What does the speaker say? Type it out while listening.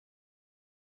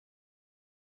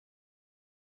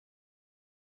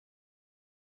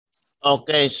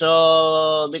Okay,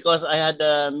 so because I had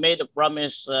made a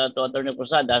promise to Attorney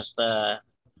Posadas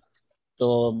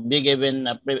to be given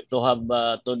to have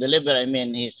to deliver, I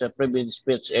mean, his privilege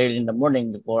speech early in the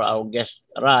morning before our guest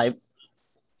arrive.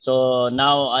 So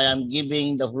now I am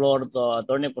giving the floor to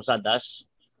Attorney Posadas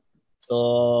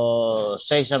to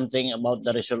say something about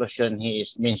the resolution he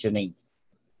is mentioning.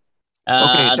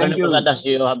 Okay, thank Attorney you. Posadas,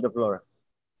 you have the floor.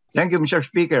 Thank you, Mr.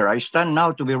 Speaker. I stand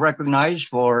now to be recognized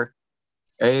for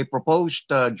a proposed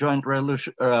joint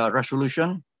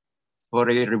resolution for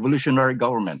a revolutionary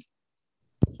government.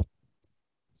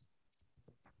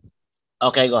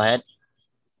 Okay, go ahead.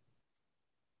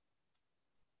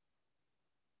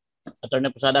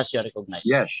 Attorney Posadas, you recognize.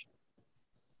 Yes,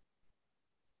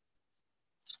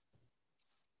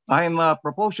 I'm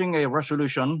proposing a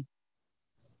resolution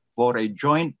for a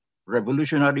joint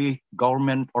revolutionary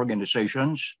government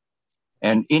organizations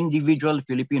and individual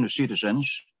Filipino citizens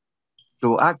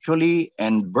to actually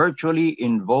and virtually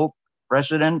invoke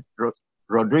President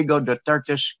Rodrigo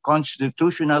Duterte's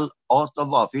constitutional oath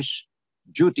of office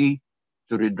duty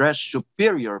to redress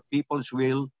superior people's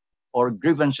will or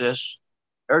grievances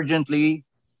urgently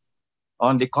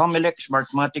on the Comelec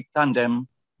Smartmatic tandem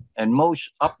and most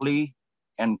aptly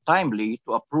and timely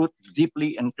to uproot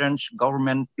deeply entrenched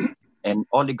government and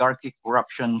oligarchic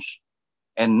corruptions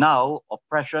and now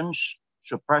oppressions,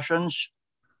 suppressions,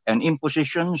 and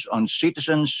impositions on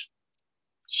citizens'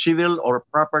 civil or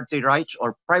property rights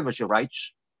or privacy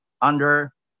rights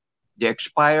under the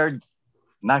expired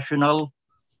national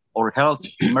or health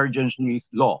emergency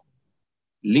law,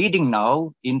 leading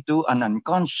now into an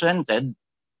unconsented,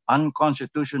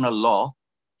 unconstitutional law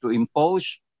to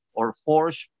impose or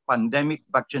force pandemic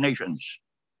vaccinations.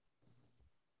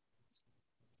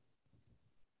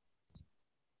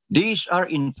 These are,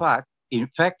 in fact,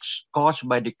 effects caused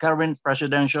by the current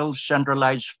presidential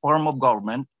centralized form of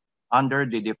government under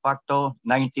the de facto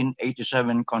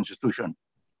 1987 Constitution.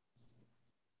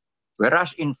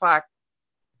 Whereas, in fact,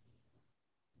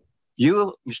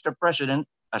 you, Mr. President,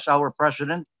 as our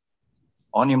president,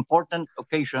 on important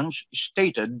occasions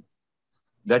stated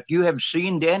that you have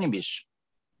seen the enemies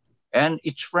and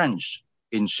its friends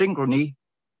in synchrony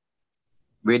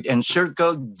with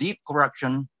encircled deep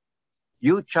corruption.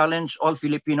 You challenge all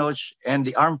Filipinos and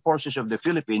the armed forces of the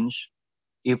Philippines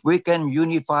if we can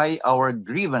unify our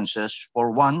grievances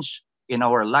for once in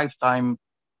our lifetime,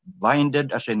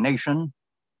 binded as a nation,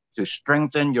 to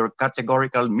strengthen your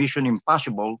categorical mission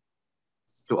impossible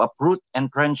to uproot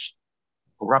entrenched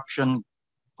corruption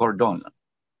cordon.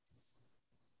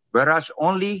 Whereas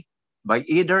only by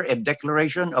either a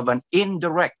declaration of an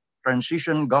indirect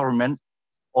transition government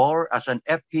or as an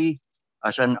FP,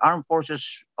 as an Armed Forces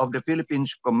of the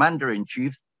Philippines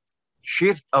Commander-in-Chief,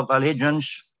 shift of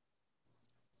allegiance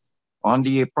on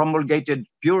the promulgated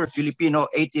pure Filipino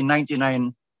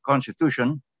 1899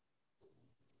 Constitution,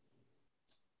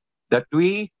 that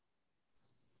we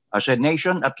as a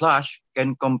nation at last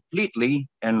can completely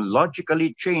and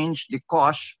logically change the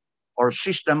cause or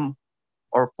system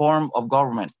or form of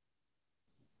government.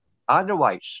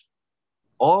 Otherwise,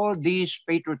 all these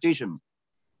patriotism,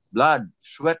 blood,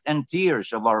 sweat, and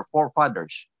tears of our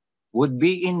forefathers would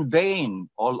be in vain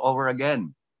all over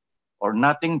again, or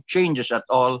nothing changes at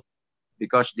all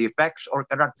because the effects or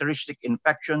characteristic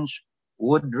infections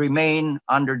would remain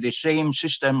under the same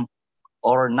system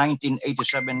or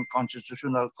 1987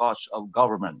 constitutional cause of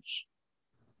governments.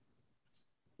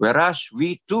 Whereas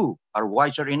we too are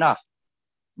wiser enough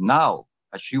now,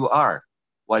 as you are,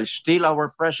 while still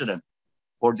our president,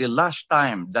 for the last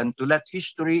time than to let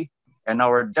history and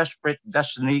our desperate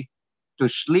destiny to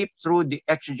slip through the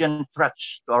exigent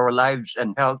threats to our lives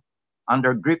and health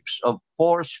under grips of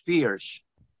four spheres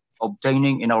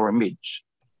obtaining in our midst.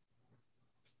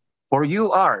 For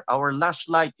you are our last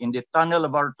light in the tunnel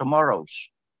of our tomorrows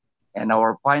and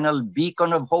our final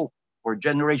beacon of hope for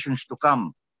generations to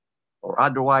come, or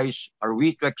otherwise are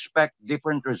we to expect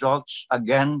different results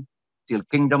again till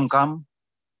kingdom come?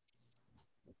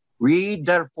 We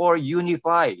therefore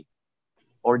unify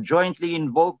or jointly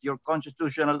invoke your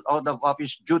constitutional out of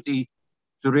office duty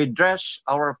to redress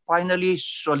our finally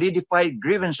solidified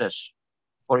grievances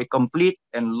for a complete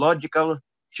and logical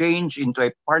change into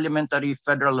a parliamentary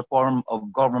federal form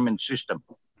of government system.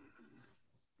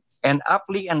 And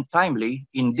aptly and timely,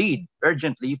 indeed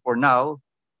urgently for now,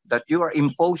 that you are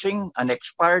imposing an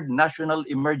expired national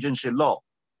emergency law.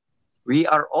 We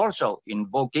are also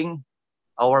invoking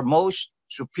our most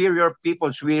superior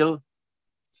people's will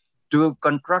to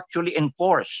contractually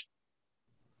enforce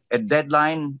a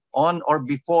deadline on or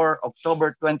before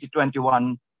October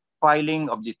 2021 filing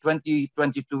of the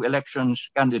 2022 elections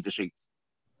candidacy,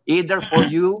 either for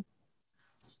you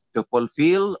to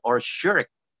fulfill or shirk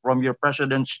from your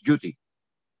president's duty.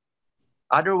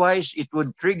 Otherwise, it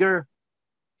would trigger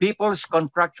people's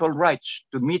contractual rights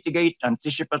to mitigate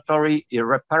anticipatory,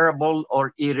 irreparable,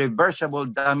 or irreversible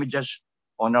damages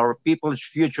on our people's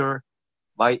future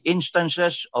by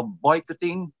instances of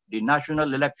boycotting the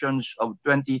national elections of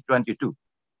 2022.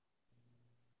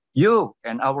 You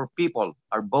and our people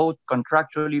are both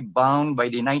contractually bound by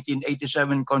the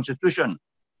 1987 Constitution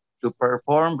to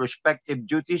perform respective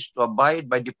duties to abide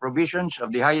by the provisions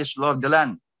of the highest law of the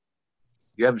land.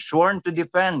 You have sworn to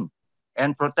defend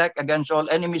and protect against all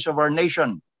enemies of our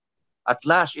nation, at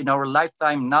last in our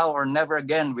lifetime, now or never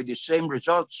again, with the same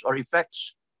results or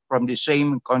effects from the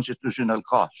same constitutional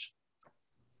cause.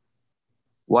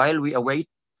 While we await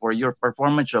for your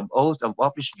performance of oath of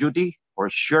office duty or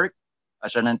shirk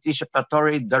as an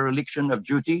anticipatory dereliction of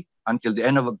duty until the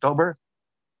end of October,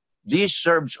 this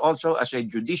serves also as a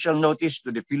judicial notice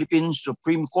to the Philippine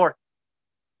Supreme Court.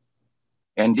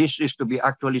 And this is to be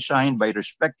actually signed by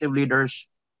respective leaders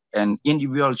and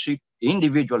individual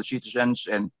citizens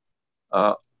and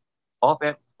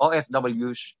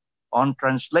OFWs on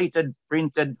translated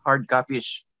printed hard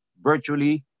copies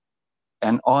virtually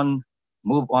and on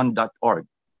moveon.org.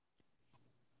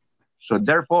 So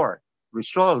therefore,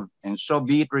 resolved, and so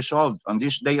be it resolved on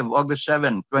this day of August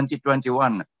 7,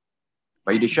 2021,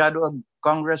 by the shadow of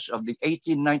Congress of the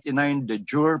 1899 de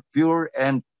jure, pure,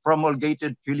 and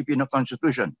promulgated Filipino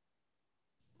Constitution.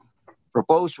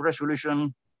 Proposed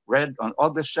resolution read on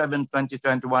August 7,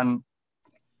 2021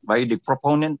 by the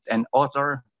proponent and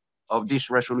author of this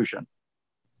resolution.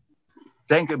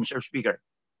 Thank you, Mr. Speaker.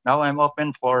 Now I'm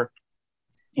open for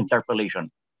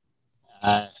interpellation.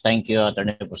 Thank you,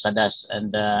 Attorney Posadas.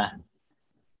 And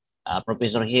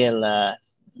Professor Hill,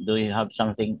 do you have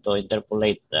something to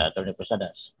interpolate, Attorney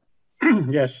Posadas?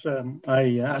 Yes,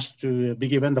 I asked to be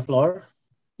given the floor.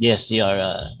 Yes, you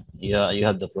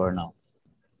have the floor now.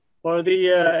 For the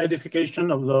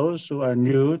edification of those who are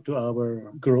new to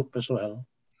our group as well,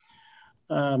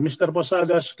 Mr.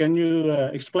 Posadas, can you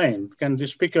can the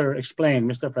speaker explain,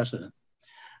 Mr. President,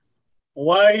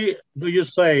 why do you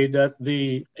say that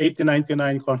the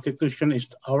 1899 Constitution is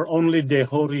our only de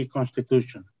jure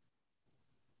Constitution?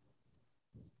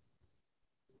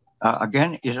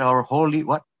 Again, is our holy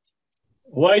what?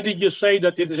 Why did you say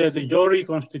that it is a de jure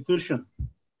Constitution,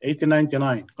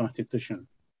 1899 Constitution?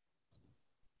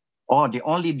 Oh, the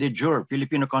only de jure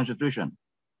Filipino Constitution.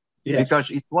 Yes. Because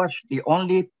it was the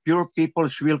only pure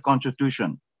people's will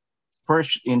Constitution,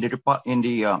 first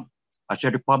as a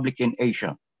republic in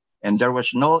Asia, and there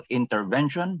was no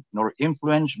intervention nor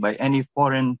influence by any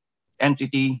foreign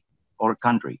entity or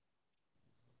country.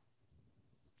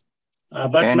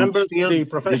 But and members still, of the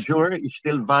profession, de jure is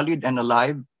still valid and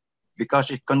alive because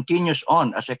it continues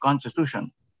on as a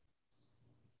constitution.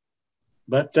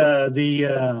 But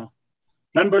the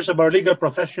members of our legal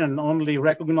profession only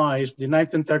recognized the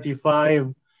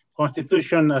 1935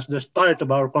 Constitution as the start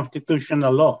of our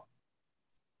constitutional law.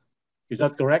 Is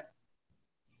that correct?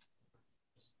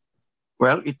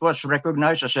 Well, it was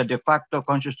recognized as a de facto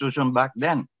constitution back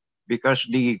then because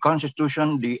the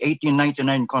Constitution, the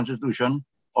 1899 Constitution,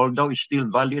 although it's still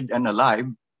valid and alive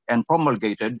and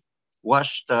promulgated,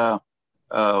 was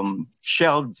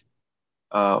shelved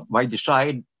by the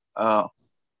side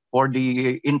for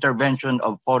the intervention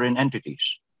of foreign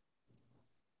entities.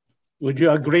 Would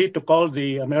you agree to call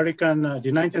the the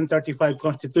 1935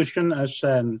 Constitution as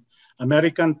an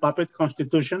American puppet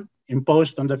constitution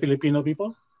imposed on the Filipino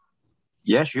people?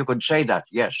 Yes, you could say that,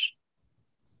 yes.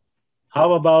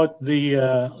 How about the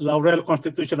Laurel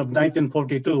Constitution of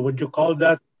 1942? Would you call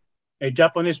that a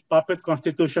Japanese puppet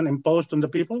constitution imposed on the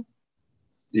people?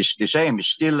 It's the same. It's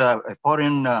still a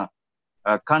foreign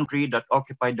country that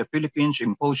occupied the Philippines,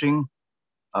 imposing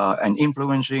and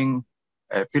influencing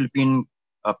Philippine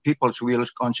people's will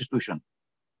constitution.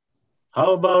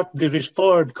 How about the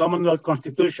restored Commonwealth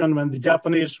Constitution when the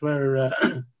Japanese were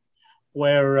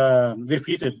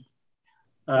defeated,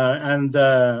 and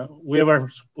we were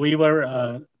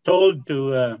told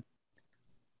to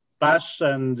pass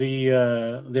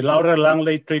the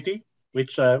Laurel-Langley Treaty,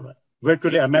 which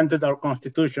virtually amended our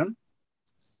constitution?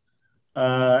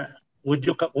 Would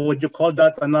you call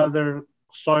that another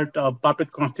sort of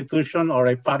puppet constitution or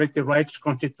a parity rights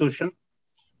constitution,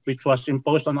 which was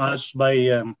imposed on us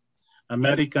by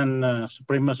American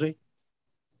supremacy?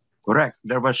 Correct.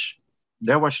 There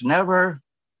was never,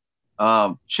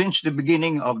 since the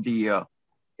beginning of the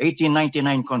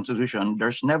 1899 Constitution,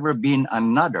 there's never been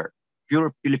another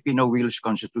pure Filipino wills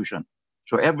constitution.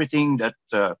 So everything that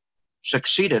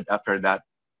succeeded after that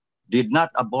did not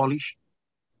abolish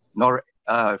nor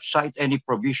cite any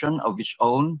provision of its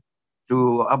own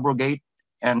to abrogate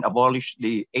and abolish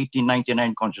the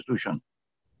 1899 Constitution.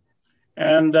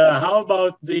 And how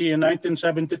about the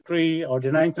 1973 or the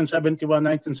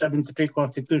 1971-1973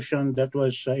 Constitution that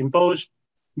was imposed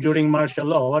during martial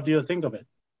law? What do you think of it?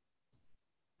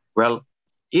 Well,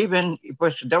 even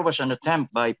there was an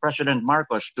attempt by President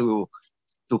Marcos to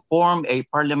form a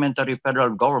parliamentary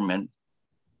federal government,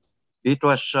 it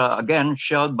was again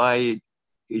shelled by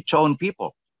its own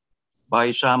people,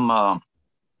 by some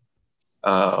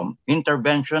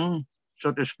intervention,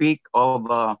 so to speak,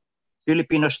 of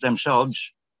Filipinos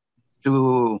themselves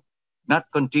to not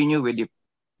continue with the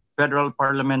federal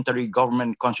parliamentary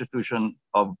government constitution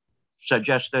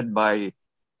suggested by,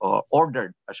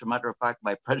 ordered, as a matter of fact,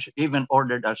 by even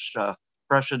ordered as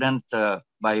president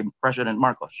by President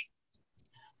Marcos.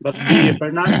 But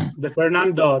the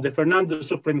Fernando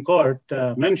Supreme Court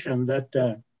mentioned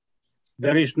that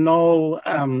there is no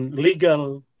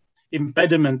legal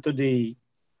impediment to the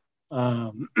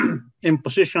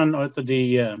imposition or to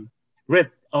the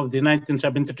writ of the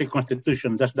 1973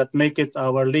 Constitution. Does that make it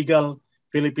our legal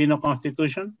Filipino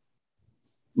Constitution?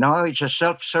 No, it's a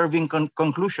self-serving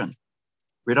conclusion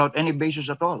without any basis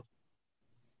at all.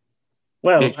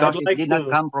 Well, because it did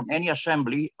not come from any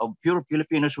assembly of pure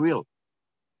Filipinos' will.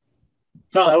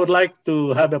 Well, I would like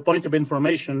to have a point of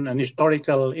information and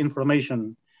historical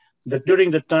information that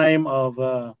during the time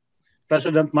of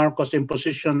President Marcos'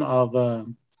 imposition of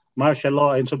martial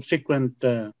law and subsequent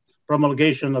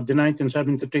promulgation of the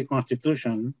 1973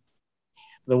 Constitution,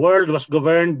 the world was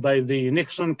governed by the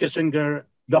Nixon-Kissinger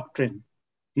doctrine.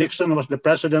 Nixon was the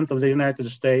President of the United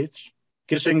States.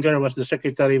 Kissinger was the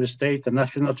Secretary of State, the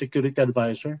National Security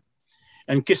Advisor.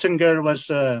 And Kissinger was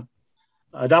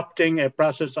adopting a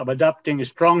process of adopting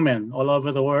strongmen all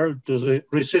over the world to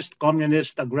resist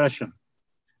communist aggression.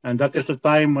 And that is the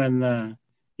time when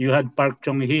you had Park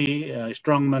Chung-hee,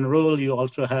 strongman rule. You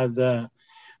also had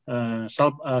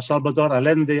Salvador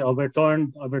Allende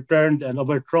overturned and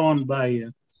overthrown by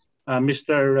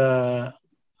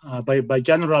by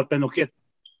General Pinochet.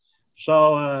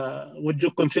 So would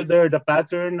you consider the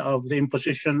pattern of the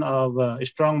imposition of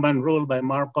strongman rule by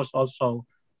Marcos also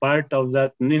part of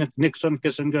that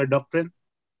Nixon-Kissinger doctrine?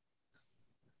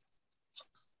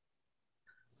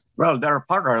 Well, there are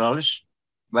parallels,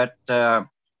 but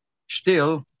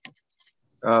still,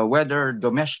 whether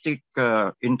domestic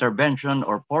intervention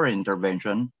or foreign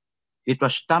intervention, it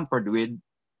was tampered with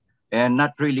and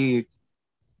not really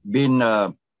been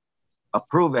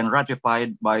approved and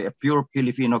ratified by a pure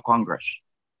Filipino Congress.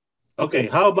 Okay,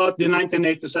 how about the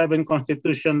 1987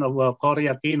 Constitution of Cory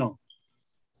Aquino?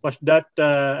 Was that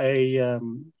a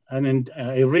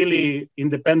really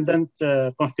independent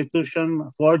constitution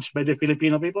forged by the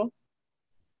Filipino people?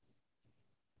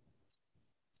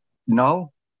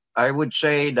 No, I would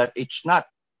say that it's not.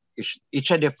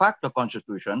 It's a de facto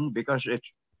constitution because it's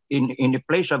in the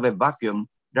place of a vacuum.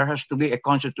 There has to be a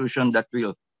constitution that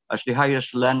will, as the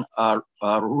highest law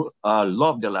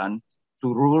of the land,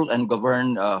 to rule and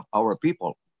govern our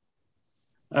people.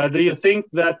 Do you think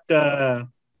that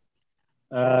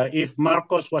if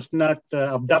Marcos was not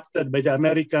abducted by the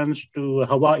Americans to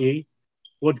Hawaii,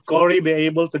 would Cory be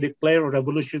able to declare a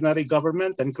revolutionary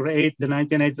government and create the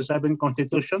 1987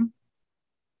 Constitution?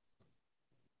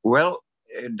 Well,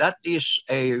 that is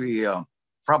a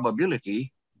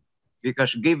probability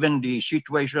because given the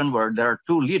situation where there are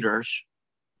two leaders,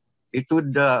 it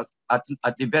would, at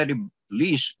the very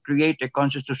least, create a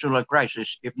constitutional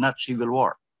crisis, if not civil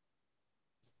war.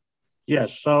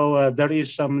 Yes, so there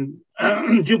is some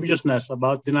dubiousness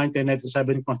about the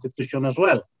 1987 Constitution as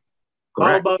well.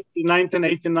 Correct. How about the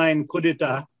 1989 coup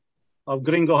d'etat of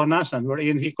Gringo Honasan,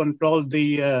 wherein he controlled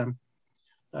the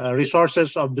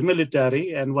resources of the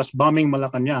military and was bombing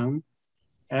Malacanang,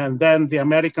 and then the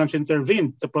Americans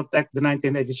intervened to protect the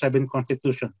 1987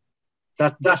 Constitution?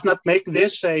 That does not make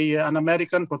this an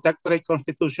American protectorate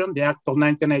constitution, the Act of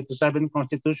 1987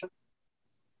 Constitution?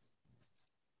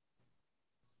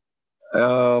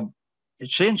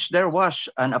 Since there was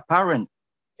an apparent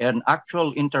and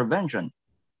actual intervention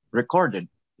recorded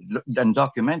and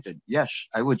documented, yes,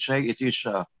 I would say it is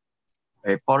a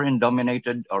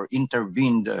foreign-dominated or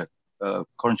intervened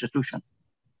constitution.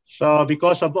 So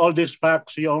because of all these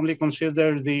facts, you only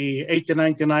consider the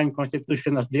 1899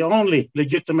 Constitution as the only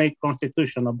legitimate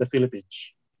constitution of the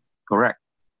Philippines? Correct.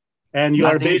 And you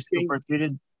are basing...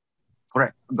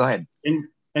 Correct. Go ahead.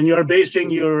 And you are basing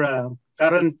your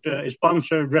current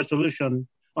sponsored resolution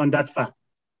on that fact?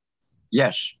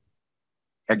 Yes,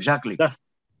 exactly.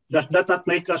 Does that not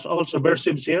make us all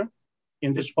subversives here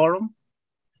in this forum?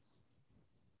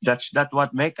 That's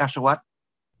what make us what?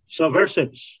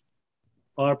 subversives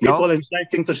or people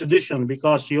inciting to sedition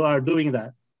because you are doing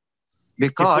that?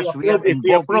 Because if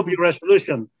we approve your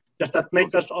resolution, does that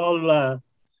make us all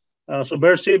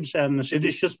subversives and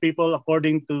seditious people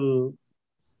according to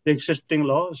the existing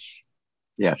laws?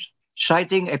 Yes.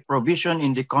 Citing a provision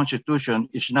in the Constitution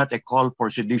is not a call for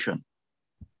sedition.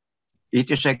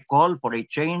 It is a call for a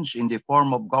change in the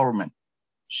form of government.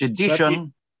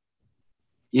 Sedition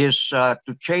is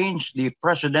to change the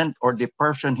president or the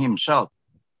person himself.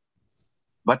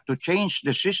 But to change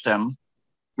the system,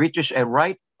 which is a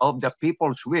right of the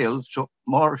people's will, so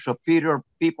more superior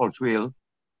people's will,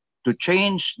 to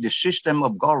change the system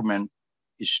of government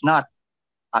is not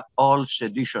at all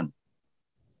sedition.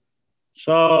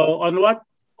 So on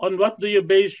what do you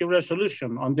base your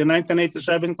resolution? On the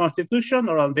 1987 Constitution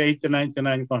or on the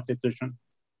 1899 Constitution?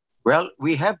 Well,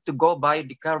 we have to go by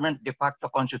the current de facto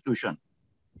Constitution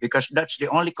because that's the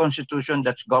only Constitution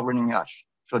that's governing us.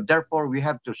 So therefore, we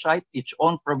have to cite its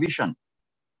own provision,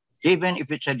 even if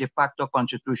it's a de facto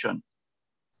Constitution.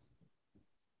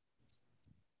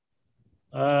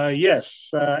 Yes,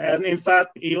 and in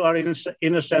fact, you are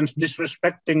in a sense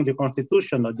disrespecting the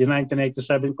Constitution, or the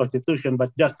 1987 Constitution,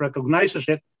 but just recognizes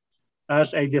it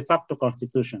as a de facto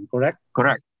Constitution, correct?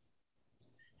 Correct.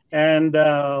 And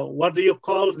what do you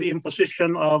call the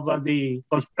imposition of the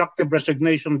constructive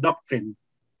resignation doctrine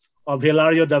of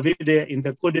Hilario Davide in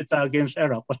the coup d'etat against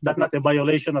Iraq? Was that not a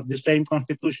violation of the same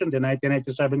Constitution, the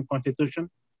 1987 Constitution?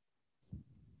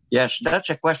 Yes, that's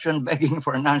a question begging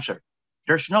for an answer.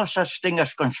 There's no such thing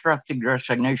as constructive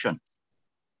resignation.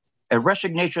 A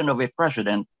resignation of a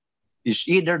president is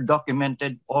either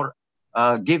documented or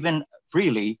given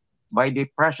freely by the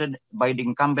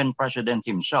incumbent president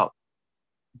himself,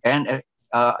 and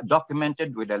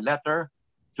documented with a letter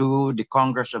to the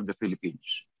Congress of the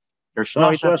Philippines. There's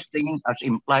no such thing as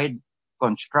implied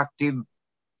constructive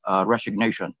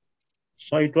resignation.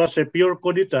 So it was a pure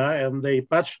coup d'etat, and they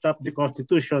patched up the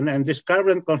Constitution, and this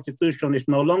current Constitution is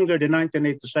no longer the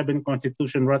 1987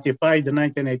 Constitution ratified in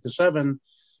 1987,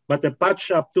 but the patched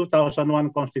up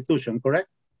 2001 Constitution, correct?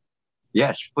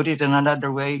 Yes, put it in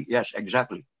another way, yes,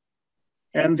 exactly.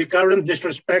 And the current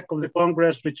disrespect of the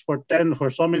Congress, which for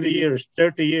so many years,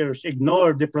 30 years,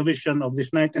 ignored the provision of this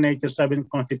 1987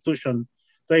 Constitution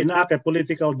to enact a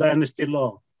political dynasty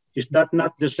law, is that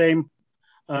not the same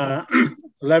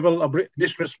level of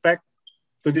disrespect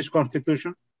to this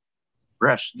Constitution?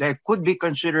 Yes, they could be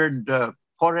considered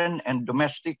foreign and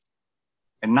domestic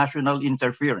and national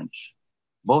interference,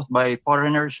 both by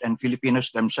foreigners and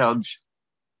Filipinos themselves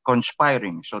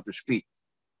conspiring, so to speak.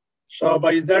 So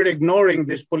by their ignoring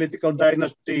this political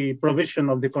dynasty provision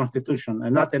of the Constitution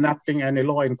and not enacting any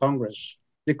law in Congress,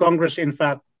 the Congress, in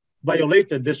fact,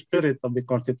 violated the spirit of the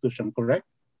Constitution, correct?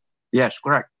 Yes,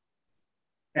 correct.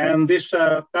 And this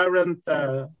current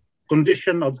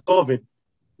condition of COVID,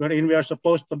 wherein we are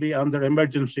supposed to be under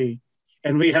emergency,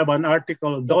 and we have an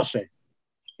Article 12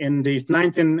 in the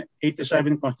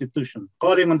 1987 Constitution,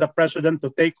 calling on the President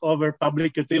to take over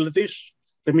public utilities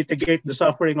to mitigate the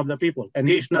suffering of the people, and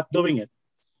he is not doing it.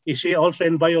 Is he also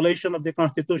in violation of the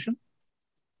Constitution?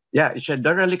 Yeah, it's a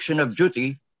dereliction of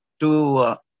duty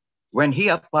to, when he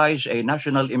applies a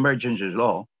national emergency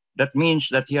law, that means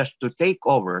that he has to take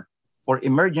over for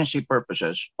emergency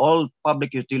purposes all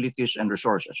public utilities and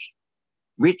resources,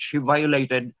 which he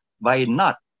violated by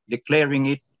not declaring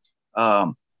it,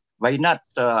 by not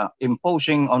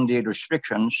imposing on the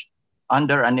restrictions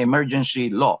under an emergency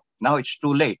law. Now it's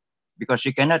too late because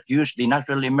he cannot use the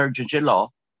national emergency law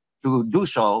to do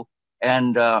so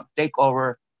and take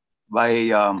over by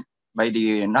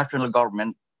the national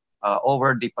government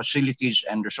over the facilities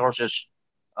and resources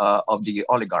of the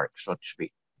oligarchs, so to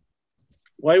speak.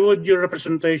 Why would your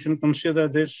representation consider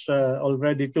this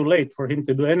already too late for him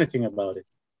to do anything about it?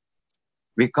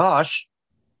 Because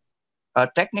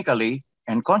technically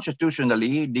and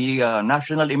constitutionally, the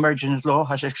national emergency law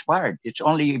has expired. It's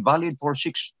only valid for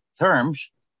 6 terms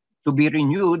to be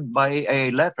renewed by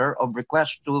a letter of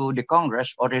request to the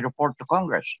Congress or a report to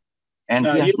Congress. And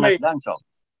he has not done so.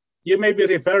 You may be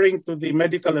referring to the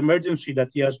medical emergency that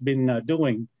he has been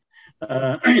doing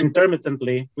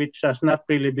intermittently, which has not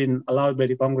really been allowed by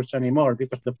the Congress anymore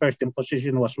because the first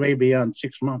imposition was way beyond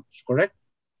 6 months, correct?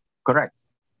 Correct.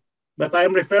 But I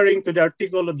am referring to the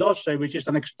Article 12, which is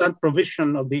an extant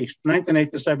provision of the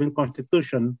 1987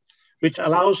 Constitution, which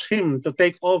allows him to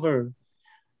take over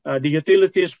the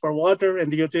utilities for water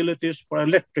and the utilities for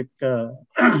electric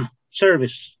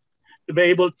service to be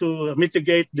able to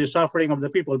mitigate the suffering of the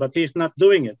people, but he's not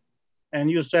doing it. And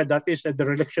you said that is a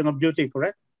dereliction of duty,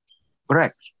 correct?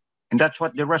 Correct. And that's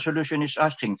what the resolution is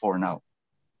asking for now.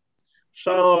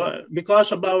 So,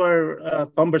 because of our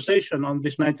conversation on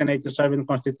this 1987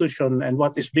 Constitution and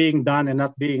what is being done and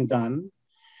not being done,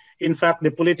 in fact,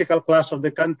 the political class of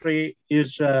the country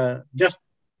is just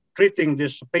treating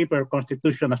this paper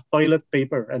constitution as toilet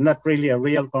paper and not really a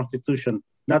real constitution,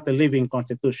 not a living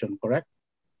constitution, correct?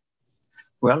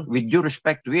 Well, with due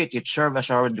respect to it, it serves as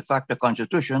our de facto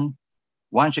constitution.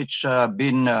 Once it's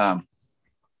been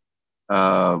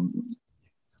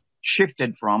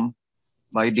shifted from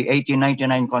by the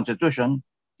 1899 Constitution,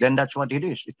 then that's what it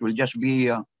is. It will just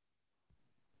be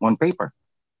on paper.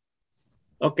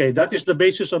 Okay, that is the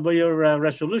basis of your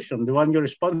resolution, the one you're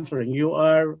sponsoring. You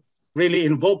are really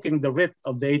invoking the writ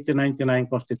of the 1899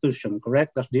 Constitution,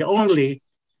 correct? That's the only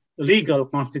legal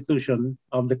constitution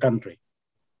of the country.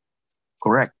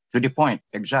 Correct. To the point.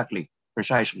 Exactly.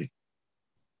 Precisely.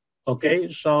 Okay,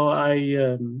 so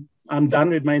I'm done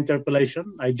with my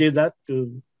interpellation. I did that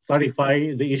to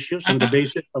clarify the issues and the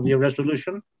basis of your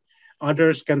resolution.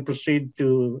 Others can proceed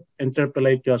to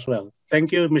interpellate you as well.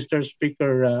 Thank you, Mr.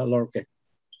 Speaker Lorque.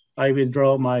 I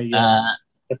withdraw my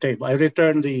the table. I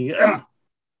return the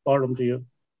forum to you.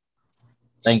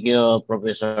 Thank you,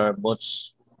 Professor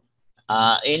Boots.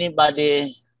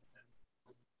 Anybody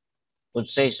would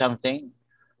say something?